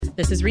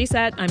This is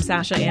Reset. I'm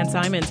Sasha Ann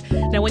Simons.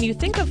 Now, when you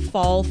think of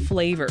fall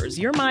flavors,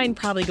 your mind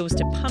probably goes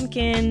to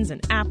pumpkins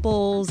and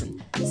apples and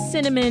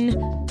cinnamon.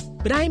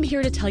 But I'm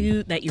here to tell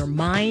you that your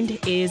mind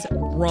is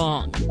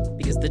wrong.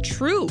 Because the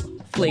true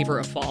flavor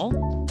of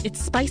fall, it's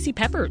spicy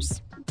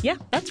peppers. Yeah,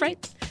 that's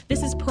right.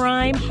 This is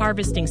prime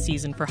harvesting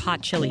season for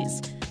hot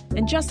chilies.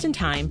 And just in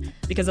time,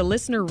 because a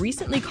listener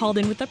recently called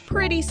in with a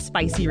pretty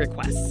spicy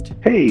request.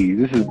 Hey,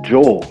 this is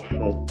Joel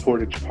from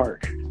Portage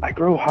Park. I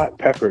grow hot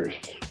peppers,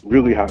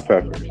 really hot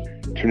peppers.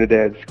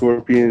 Trinidad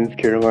Scorpions,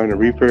 Carolina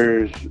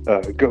Reapers,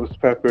 ghost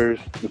peppers.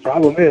 The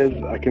problem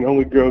is I can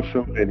only grow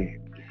so many.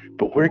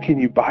 But where can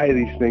you buy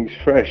these things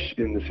fresh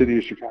in the city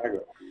of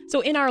Chicago?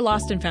 So in our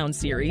Lost and Found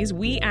series,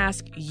 we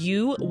ask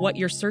you what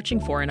you're searching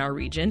for in our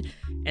region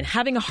and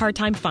having a hard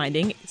time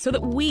finding so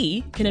that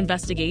we can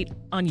investigate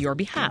on your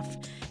behalf.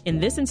 In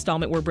this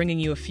installment, we're bringing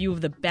you a few of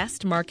the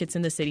best markets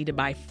in the city to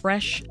buy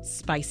fresh,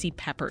 spicy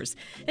peppers.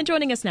 And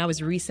joining us now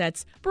is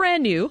Reset's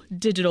brand new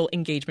digital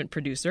engagement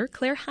producer,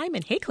 Claire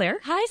Hyman. Hey, Claire.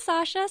 Hi,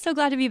 Sasha. So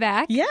glad to be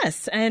back.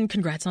 Yes, and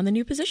congrats on the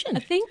new position.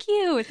 Thank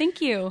you.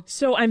 Thank you.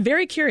 So I'm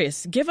very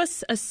curious. Give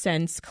us a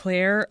sense,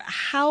 Claire,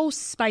 how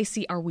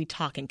spicy are we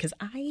talking? Because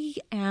I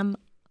am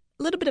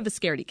a little bit of a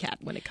scaredy cat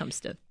when it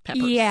comes to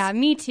peppers. Yeah,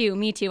 me too.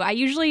 I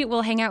usually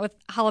will hang out with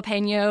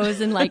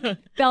jalapenos and like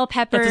bell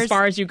peppers. That's as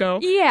far as you go?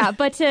 Yeah,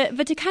 but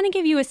to kind of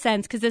give you a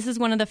sense, because this is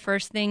one of the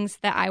first things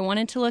that I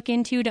wanted to look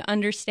into to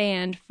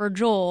understand for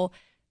Joel,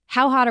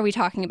 how hot are we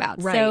talking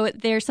about? Right. So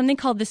there's something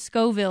called the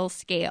Scoville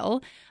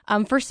scale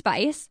for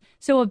spice.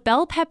 So a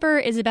bell pepper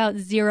is about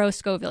 0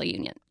 Scoville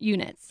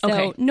units. So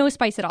Okay. no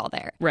spice at all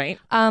there. Right.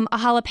 A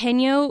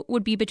jalapeno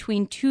would be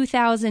between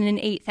 2,000 and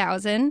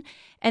 8,000.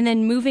 And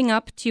then moving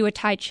up to a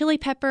Thai chili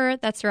pepper,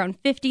 that's around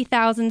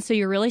 50,000. So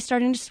you're really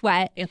starting to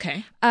sweat.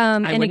 Okay.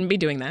 I wouldn't be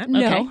doing that. No,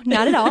 Okay.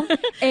 not at all.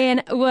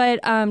 And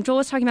what Joel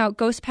was talking about,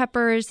 ghost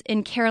peppers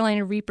and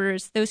Carolina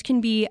Reapers, those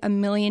can be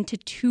 1 million to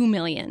 2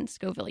 million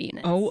Scoville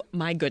units. Oh,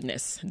 my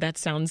goodness. That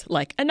sounds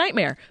like a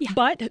nightmare. Yeah.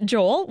 But,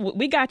 Joel,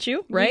 we got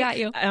you, right? We got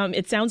you.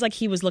 It sounds like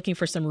he was looking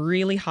for some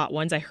really hot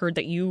ones. I heard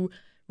that you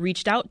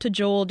reached out to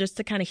Joel just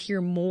to kind of hear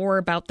more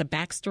about the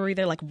backstory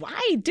there. Like, why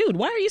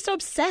are you so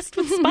obsessed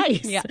with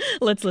spice? Yeah.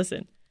 Let's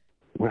listen.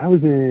 When I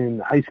was in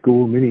high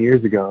school many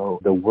years ago,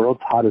 the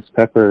world's hottest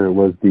pepper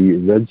was the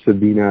Red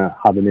Sabina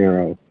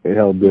habanero. It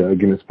held the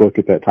Guinness Book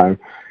at that time.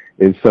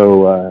 And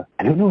so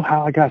I don't know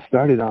how I got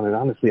started on it,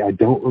 honestly. I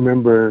don't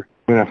remember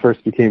when I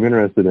first became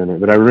interested in it,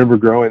 but I remember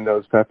growing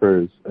those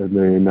peppers and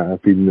then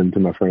feeding them to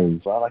my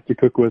friends. So I like to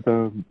cook with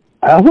them.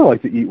 I also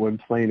like to eat one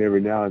plain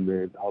every now and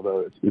then,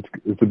 although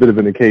it's a bit of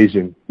an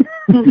occasion.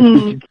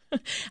 I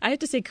have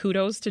to say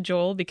kudos to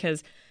Joel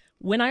because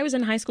when I was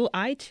in high school,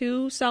 I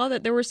too saw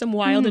that there were some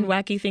wild and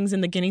wacky things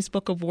in the Guinness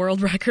Book of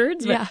World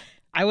Records. But Yeah.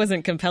 I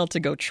wasn't compelled to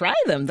go try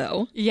them,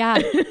 though.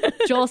 Yeah.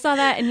 Joel saw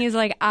that and he was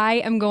like, I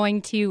am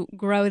going to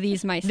grow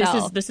these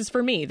myself. This is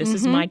for me. This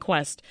is my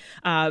quest.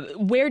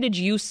 Where did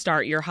you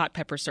start your hot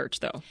pepper search,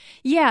 though?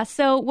 Yeah.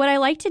 So what I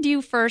like to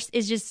do first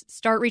is just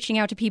start reaching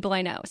out to people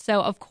I know. So,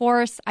 of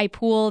course, I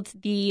pooled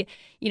the,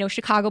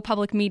 Chicago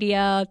public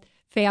media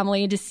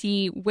family to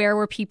see where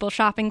were people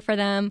shopping for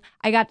them.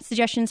 I got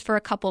suggestions for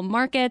a couple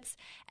markets.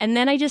 And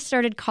then I just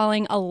started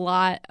calling a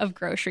lot of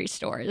grocery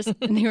stores.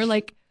 And they were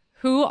like,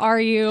 who are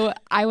you?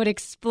 I would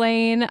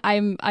explain.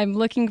 I'm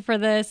looking for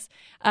this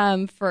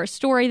for a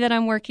story that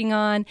I'm working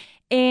on.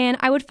 And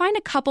I would find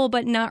a couple,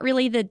 but not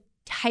really the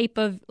type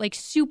of like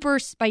super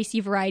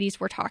spicy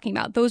varieties we're talking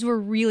about. Those were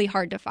really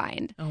hard to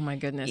find. Oh, my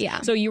goodness. Yeah.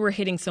 So you were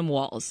hitting some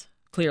walls,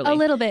 clearly. A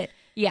little bit.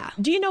 Yeah.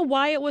 Do you know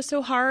why it was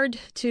so hard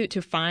to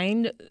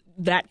find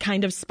that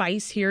kind of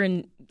spice here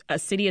in a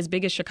city as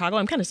big as Chicago?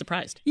 I'm kind of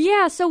surprised.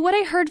 Yeah. So what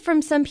I heard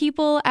from some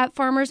people at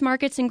farmers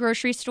markets and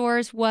grocery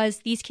stores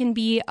was these can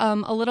be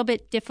a little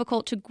bit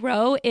difficult to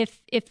grow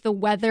if the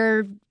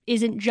weather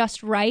isn't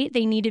just right.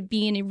 They need to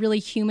be in a really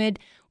humid,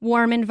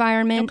 warm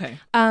environment.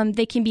 Okay.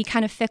 They can be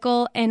kind of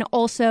fickle. And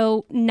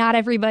also, not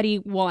everybody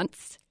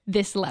wants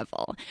this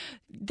level.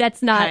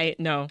 That's not...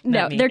 No,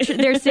 No, me.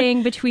 they're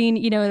saying between,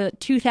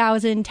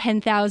 2,000,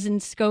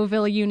 10,000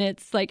 Scoville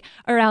units, like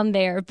around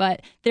there.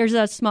 But there's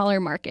a smaller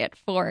market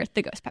for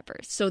the ghost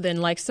peppers. So then,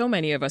 like so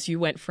many of us, you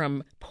went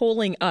from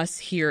polling us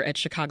here at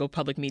Chicago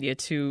Public Media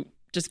to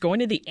just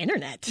going to the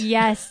internet.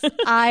 Yes,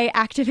 I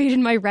activated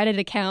my Reddit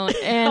account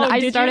and Oh,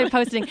 I did started you?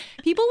 posting.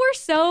 People were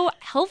so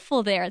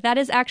helpful there. That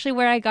is actually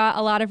where I got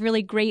a lot of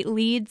really great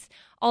leads.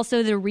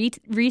 Also, the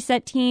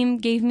Reset team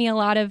gave me a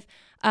lot of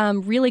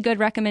really good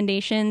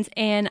recommendations.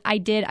 And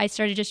I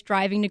started just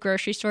driving to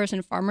grocery stores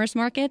and farmers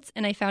markets,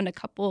 and I found a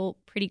couple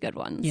pretty good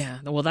ones. Yeah,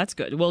 well, that's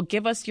good. Well,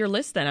 give us your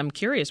list then. I'm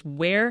curious,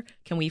 where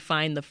can we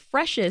find the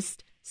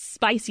freshest,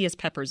 spiciest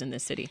peppers in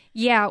this city?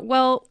 Yeah,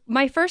 well,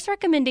 my first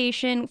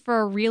recommendation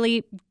for a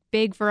really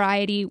big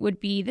variety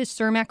would be the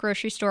Cermak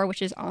grocery store,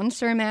 which is on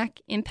Cermak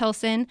in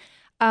Pilsen.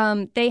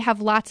 They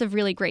have lots of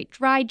really great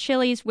dried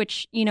chilies,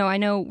 which, I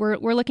know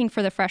we're looking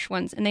for the fresh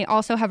ones. And they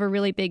also have a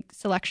really big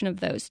selection of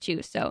those,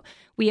 too. So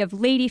we have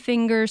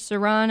ladyfingers,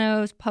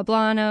 serranos,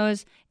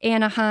 poblanos,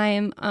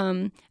 Anaheim,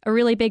 a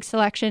really big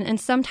selection. And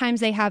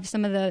sometimes they have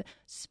some of the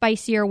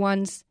spicier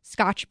ones,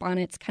 Scotch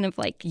bonnets, kind of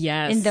like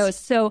in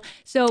those.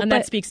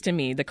 That speaks to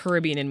me, the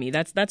Caribbean in me.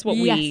 That's what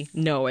we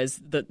know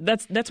as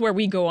that's where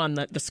we go on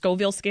the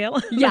Scoville scale.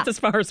 That's as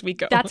far as we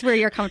go. That's where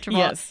you're comfortable.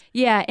 Yes.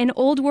 Yeah. And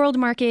Old World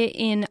Market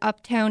in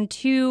Uptown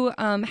too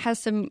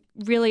has a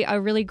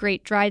really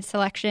great dried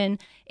selection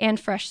and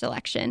fresh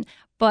selection.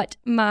 But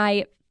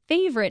my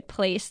favorite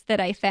place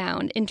that I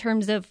found in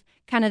terms of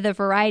kind of the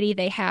variety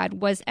they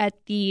had was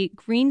at the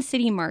Green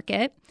City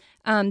Market.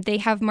 They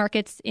have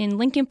markets in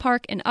Lincoln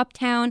Park and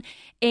Uptown,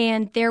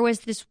 and there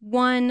was this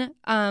one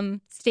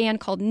stand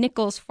called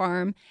Nichols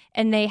Farm,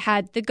 and they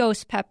had the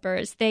ghost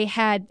peppers. They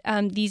had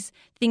these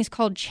things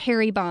called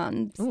cherry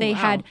bombs. They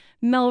had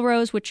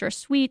Melrose, which are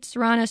sweet,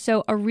 Serrano,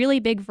 so a really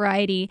big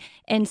variety,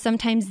 and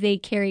sometimes they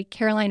carry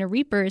Carolina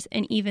Reapers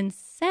and even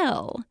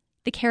sell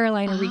the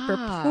Carolina Reaper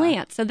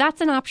plant. So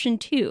that's an option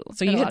too.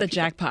 So you hit the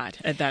jackpot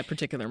at that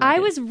particular market. I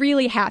was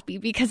really happy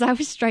because I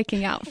was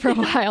striking out for a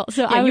while.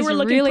 So I was you were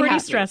looking really pretty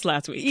happy. Stressed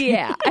last week.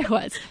 Yeah, I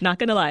was. Not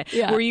going to lie.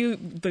 Yeah. Were you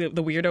the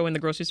weirdo in the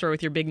grocery store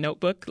with your big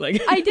notebook?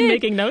 I did.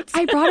 Making notes?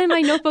 I brought in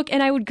my notebook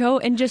and I would go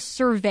and just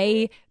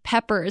survey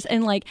peppers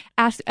and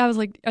ask, I was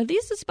like, are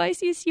these the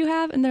spiciest you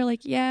have? And they're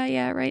like,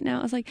 yeah, right now.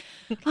 I was like,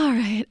 all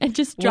right. And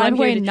just drive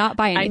away and not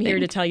buy anything. I'm here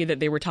to tell you that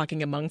they were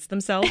talking amongst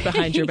themselves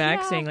behind your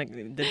back saying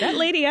did that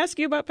lady ask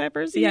you about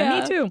peppers?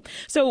 Yeah, me too.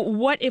 So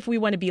what if we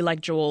want to be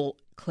like Joel,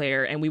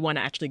 Claire, and we want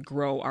to actually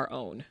grow our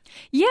own?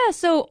 Yeah.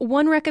 So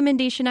one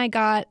recommendation I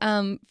got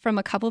from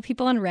a couple of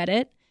people on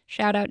Reddit,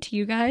 shout out to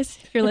you guys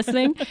if you're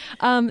listening.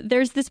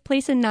 There's this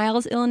place in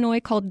Niles, Illinois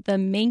called the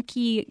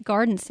Mankey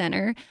Garden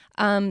Center.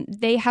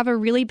 They have a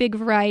really big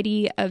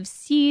variety of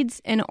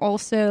seeds and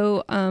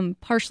also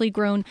partially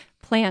grown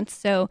plants.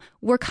 So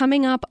we're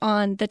coming up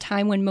on the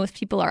time when most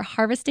people are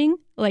harvesting,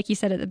 like you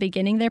said at the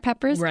beginning, their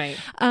peppers. Right.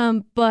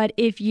 But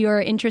if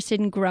you're interested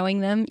in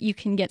growing them, you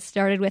can get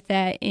started with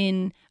that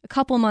in a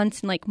couple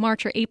months in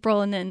March or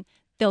April, and then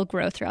they'll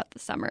grow throughout the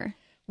summer.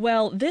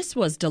 Well, this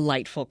was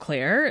delightful,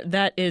 Claire.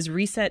 That is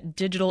Reset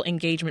Digital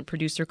Engagement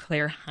producer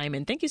Claire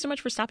Hyman. Thank you so much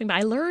for stopping by.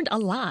 I learned a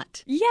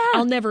lot. Yeah.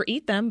 I'll never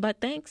eat them,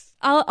 but thanks.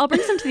 I'll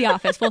bring some to the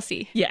office. We'll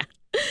see. Yeah.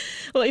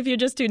 Well, if you're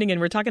just tuning in,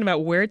 we're talking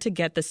about where to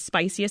get the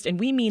spiciest, and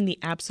we mean the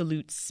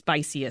absolute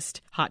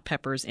spiciest hot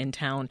peppers in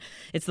town.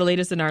 It's the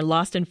latest in our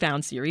Lost and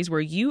Found series, where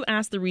you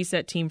ask the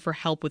Reset team for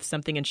help with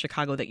something in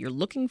Chicago that you're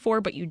looking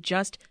for, but you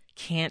just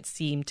can't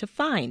seem to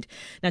find.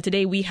 Now,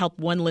 today we help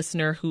one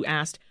listener who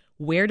asked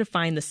where to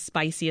find the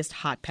spiciest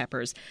hot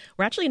peppers.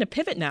 We're actually going to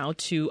pivot now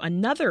to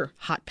another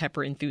hot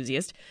pepper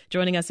enthusiast.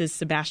 Joining us is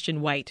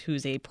Sebastian White,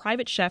 who's a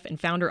private chef and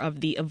founder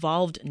of the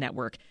Evolved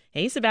Network.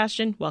 Hey,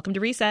 Sebastian, welcome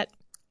to Reset.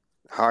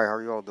 Hi, how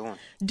are you all doing?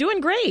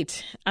 Doing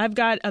great. I've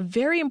got a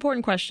very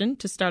important question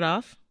to start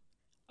off.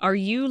 Are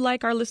you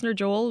like our listener,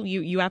 Joel?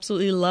 You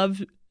absolutely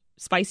love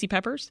spicy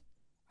peppers?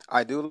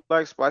 I do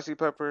like spicy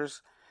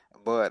peppers,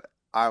 but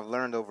I've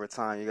learned over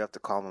time you have to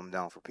calm them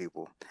down for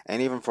people,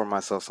 and even for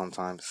myself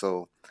sometimes.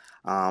 So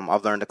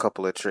I've learned a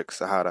couple of tricks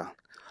of how to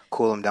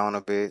cool them down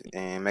a bit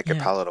and make it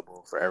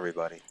palatable for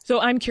everybody. So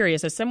I'm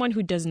curious, as someone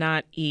who does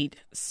not eat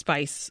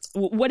spice,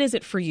 what is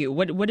it for you?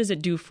 What does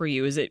it do for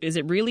you? Is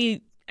it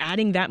really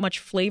adding that much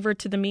flavor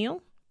to the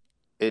meal?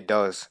 It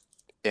does,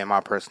 in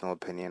my personal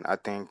opinion. I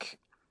think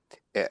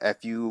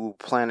if you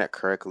plan it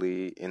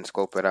correctly and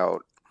scope it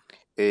out,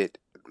 it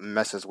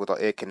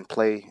can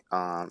play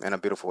in a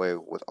beautiful way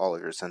with all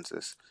of your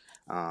senses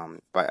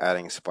by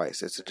adding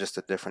spice. It's just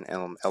a different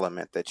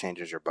element that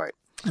changes your bite.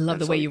 I love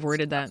the way you've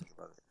worded that.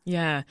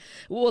 Yeah.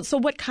 Well, so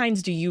what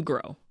kinds do you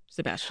grow,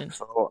 Sebastian?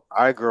 So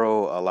I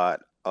grow a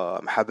lot.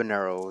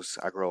 Habaneros,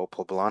 I grow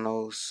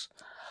poblanos,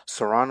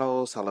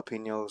 serranos,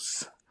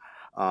 jalapenos,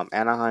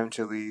 Anaheim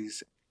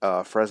chilies,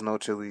 Fresno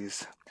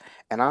chilies,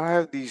 and I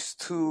have these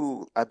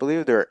two. I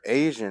believe they're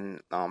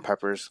Asian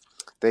peppers.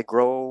 They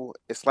grow.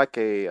 It's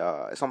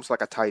it's almost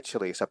like a Thai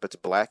chili, except it's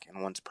black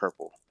and one's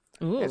purple.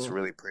 Ooh. It's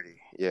really pretty.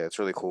 Yeah, it's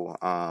really cool.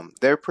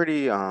 They're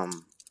pretty.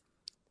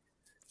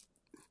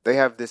 They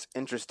have this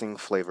interesting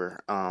flavor.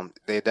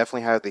 They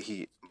definitely have the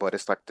heat, but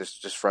it's like this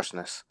just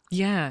freshness.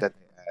 Yeah. That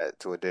they add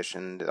to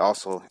addition.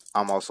 Also,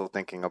 I'm also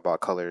thinking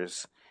about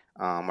colors.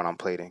 When I'm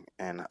plating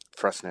and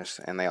freshness,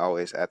 and they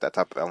always add that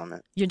type of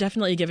element. You're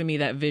definitely giving me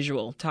that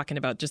visual, talking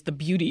about just the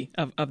beauty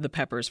of the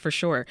peppers, for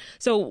sure.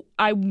 So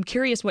I'm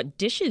curious what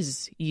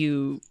dishes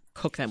you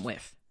cook them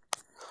with.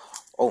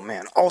 Oh,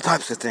 man, all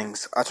types of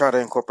things. I try to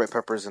incorporate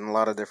peppers in a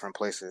lot of different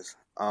places.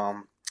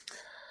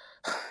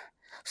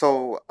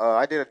 So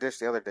I did a dish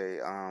the other day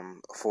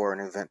for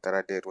an event that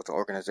I did with an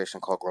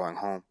organization called Growing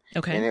Home.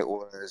 Okay. And it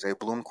was a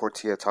bloom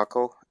tortilla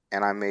taco,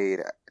 and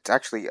it's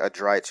actually a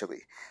dried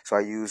chili. So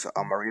I use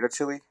a morita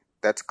chili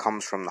that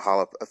comes from the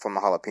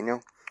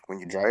jalapeno when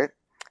you dry it,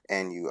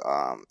 and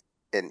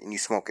you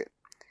smoke it,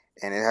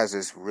 and it has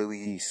this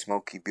really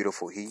smoky,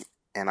 beautiful heat.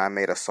 and I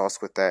made a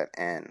sauce with that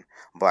and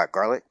black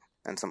garlic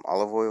and some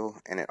olive oil,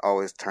 and it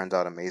always turns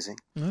out amazing.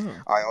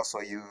 Oh. I also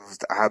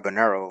used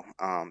habanero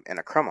in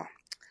a crema.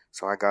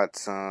 So I got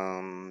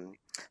some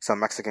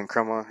Mexican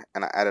crema,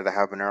 and I added a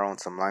habanero and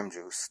some lime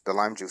juice. The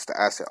lime juice, the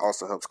acid,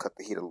 also helps cut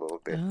the heat a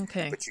little bit.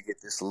 Okay. But you get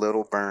this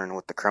little burn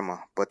with the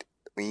crema. But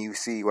when you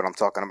see what I'm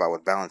talking about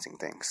with balancing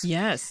things,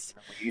 Yes.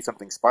 when you eat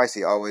something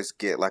spicy, always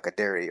get like a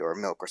dairy or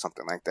milk or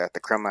something like that. The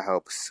crema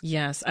helps.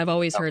 Yes, I've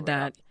always heard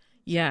that.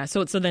 Yeah,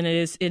 so then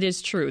it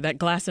is true that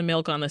glass of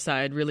milk on the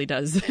side really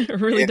does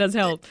does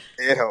help.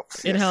 It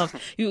helps. It yes. helps.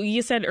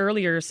 You said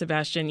earlier,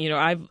 Sebastian,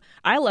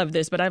 I love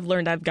this, but I've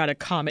learned I've got to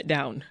calm it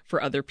down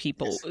for other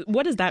people. Yes.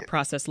 What does that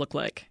process look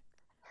like?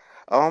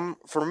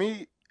 For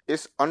me,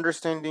 it's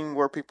understanding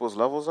where people's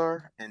levels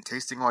are and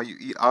tasting while you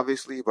eat,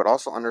 obviously, but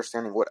also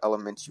understanding what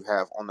elements you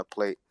have on the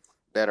plate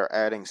that are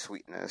adding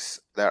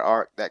sweetness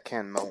that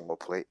can melt on a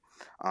plate.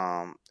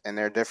 And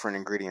there are different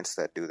ingredients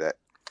that do that,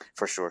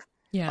 for sure.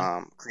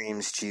 Yeah.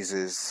 Creams,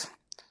 cheeses,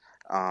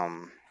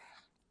 Yeah.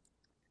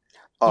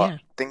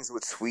 things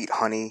with sweet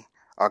honey,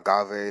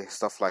 agave,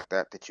 stuff like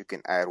that you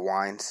can add,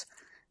 wines.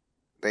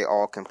 They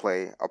all can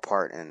play a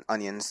part in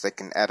onions. They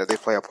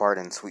play a part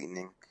in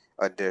sweetening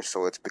a dish,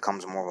 so it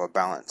becomes more of a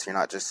balance. You're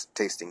not just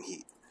tasting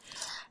heat.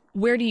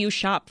 Where do you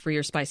shop for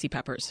your spicy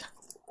peppers?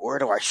 Where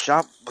do I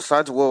shop?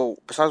 Besides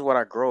what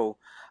I grow,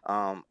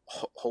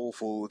 Whole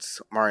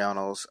Foods,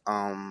 Mariano's.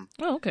 Oh,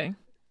 okay.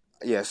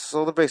 Yes,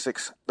 so the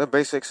basics.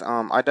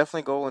 I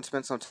definitely go and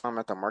spend some time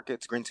at the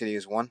markets. Green City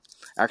is one,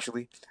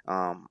 actually.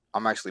 I'm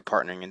actually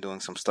partnering and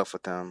doing some stuff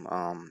with them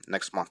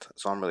next month,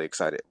 so I'm really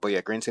excited. But yeah,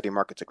 Green City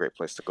Market's a great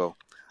place to go.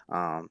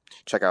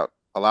 Check out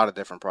a lot of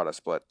different products,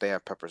 but they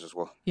have peppers as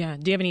well. Yeah.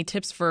 Do you have any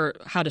tips for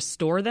how to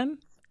store them?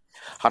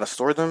 How to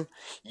store them?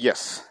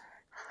 Yes.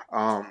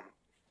 They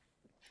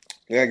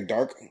like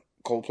dark,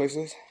 cold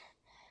places.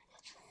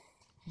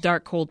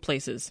 Dark, cold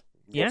places.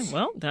 Yes. Yeah,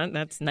 well,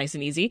 that's nice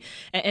and easy.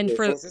 And Yeah,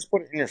 for so just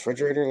put it in your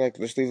refrigerator, like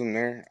just leave them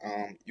there.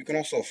 You can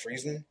also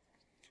freeze them.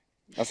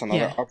 That's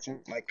another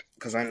option, like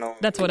because I know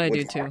that's what I do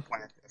with our too.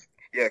 plant-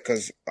 Yeah,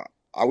 because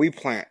we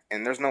plant,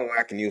 and there's no way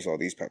I can use all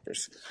these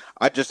peppers.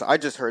 I just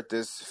heard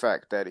this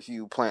fact that if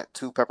you plant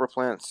 2 pepper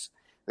plants,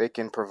 they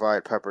can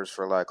provide peppers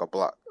for like a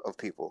block of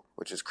people,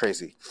 which is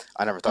crazy.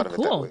 I never thought of it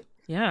that Cool. way.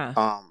 Yeah.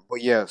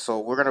 But yeah, so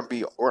we're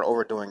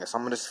overdoing it. So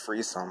I'm gonna just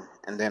freeze some,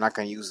 and then I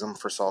can use them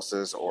for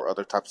sauces or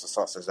other types of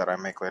sauces that I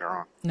make later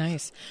on.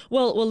 Nice.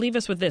 Well, we'll leave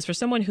us with this. For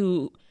someone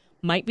who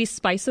might be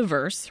spice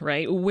averse,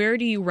 right? Where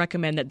do you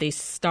recommend that they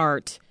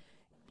start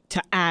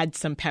to add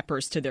some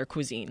peppers to their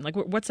cuisine? Like,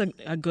 what's a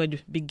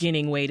good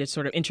beginning way to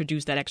sort of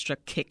introduce that extra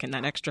kick and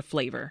that extra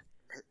flavor?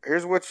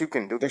 Here's what you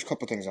can do. There's a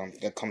couple things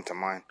that come to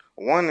mind.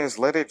 One is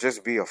let it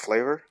just be a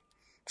flavor.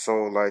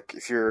 So, like,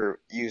 if you're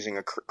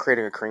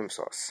creating a cream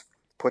sauce,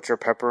 put your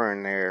pepper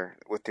in there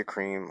with your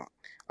cream,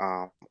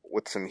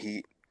 with some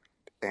heat,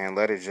 and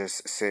let it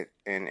just sit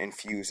and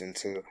infuse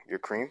into your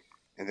cream,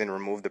 and then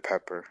remove the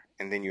pepper,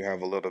 and then you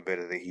have a little bit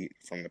of the heat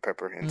from the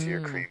pepper into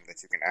your cream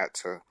that you can add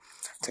to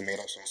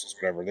tomato sauces,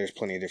 whatever. There's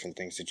plenty of different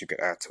things that you could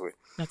add to it.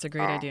 That's a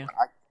great idea.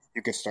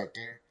 You can start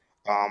there.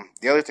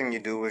 The other thing you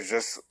do is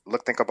just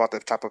think about the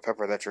type of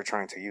pepper that you're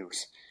trying to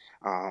use,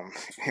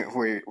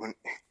 where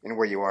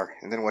you are,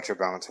 and then what you're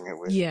balancing it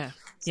with. Yeah.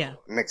 So Yeah.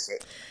 mix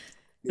it.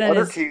 The The go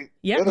other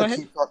ahead.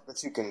 key part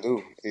that you can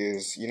do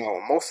is,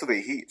 most of the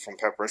heat from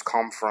peppers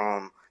come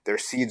from their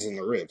seeds in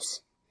the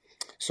ribs.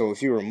 So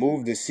if you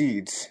remove the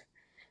seeds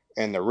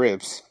and the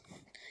ribs,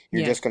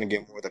 you're Yeah. just going to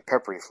get more of the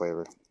peppery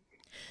flavor.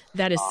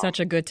 That is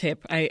such a good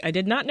tip. I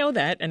did not know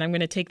that, and I'm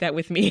going to take that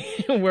with me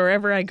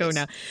wherever I go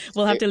now.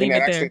 We'll have to leave and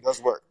it that there. actually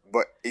does work.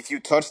 But if you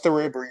touch the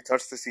rib or you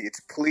touch the seeds,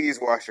 please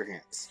wash your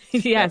hands.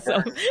 Yeah, That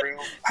so burn is real.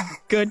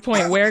 good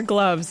point. Wear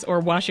gloves or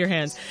wash your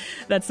hands.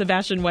 That's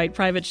Sebastian White,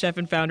 private chef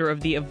and founder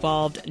of the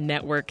Evolved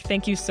Network.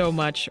 Thank you so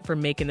much for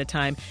making the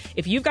time.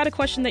 If you've got a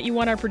question that you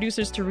want our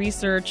producers to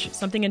research,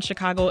 something in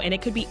Chicago, and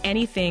it could be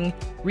anything,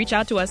 reach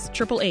out to us,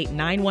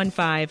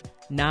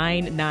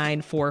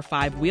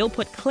 888-915-9945. We'll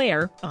put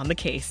Claire on the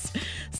case.